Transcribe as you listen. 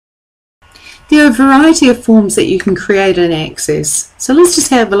There are a variety of forms that you can create in Access, so let's just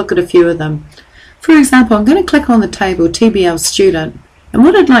have a look at a few of them. For example, I'm going to click on the table TBL Student, and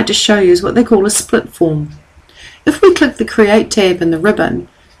what I'd like to show you is what they call a split form. If we click the Create tab in the ribbon,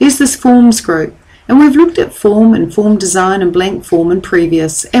 there's this Forms group, and we've looked at Form and Form Design and Blank Form in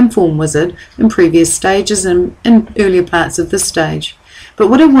previous, and Form Wizard in previous stages and in earlier parts of this stage. But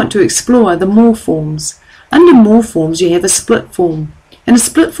what I want to explore are the More Forms. Under More Forms you have a split form, and a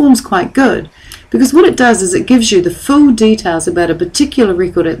split form is quite good because what it does is it gives you the full details about a particular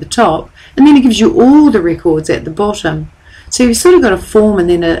record at the top, and then it gives you all the records at the bottom. So you've sort of got a form and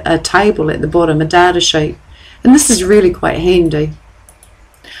then a table at the bottom, a data sheet, and this is really quite handy.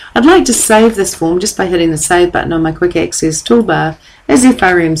 I'd like to save this form just by hitting the Save button on my Quick Access toolbar as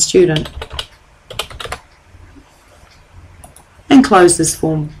FRM Student and close this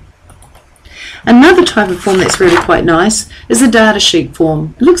form. Another type of form that's really quite nice is a Datasheet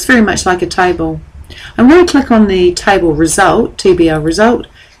form. It looks very much like a table. I'm going to click on the table result, TBL result,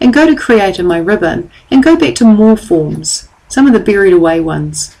 and go to Create in my ribbon and go back to More Forms, some of the buried away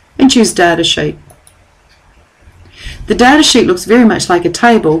ones, and choose Datasheet. The datasheet looks very much like a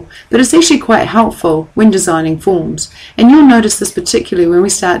table, but it's actually quite helpful when designing forms, and you'll notice this particularly when we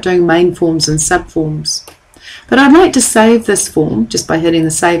start doing main forms and subforms. But I'd like to save this form just by hitting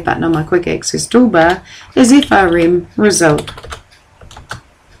the Save button on my Quick Access toolbar as FRM Result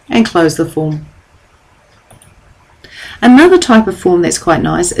and close the form. Another type of form that's quite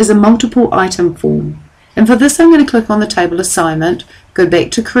nice is a multiple item form, and for this I'm going to click on the table assignment, go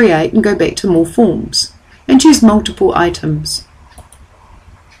back to Create and go back to More Forms and choose Multiple Items.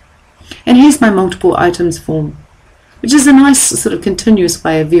 And here's my Multiple Items form, which is a nice sort of continuous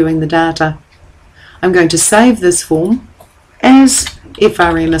way of viewing the data. I'm going to save this form as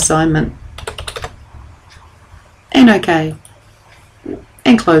FRM Assignment and OK,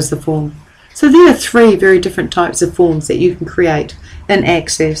 and close the form. So there are three very different types of forms that you can create in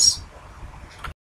Access.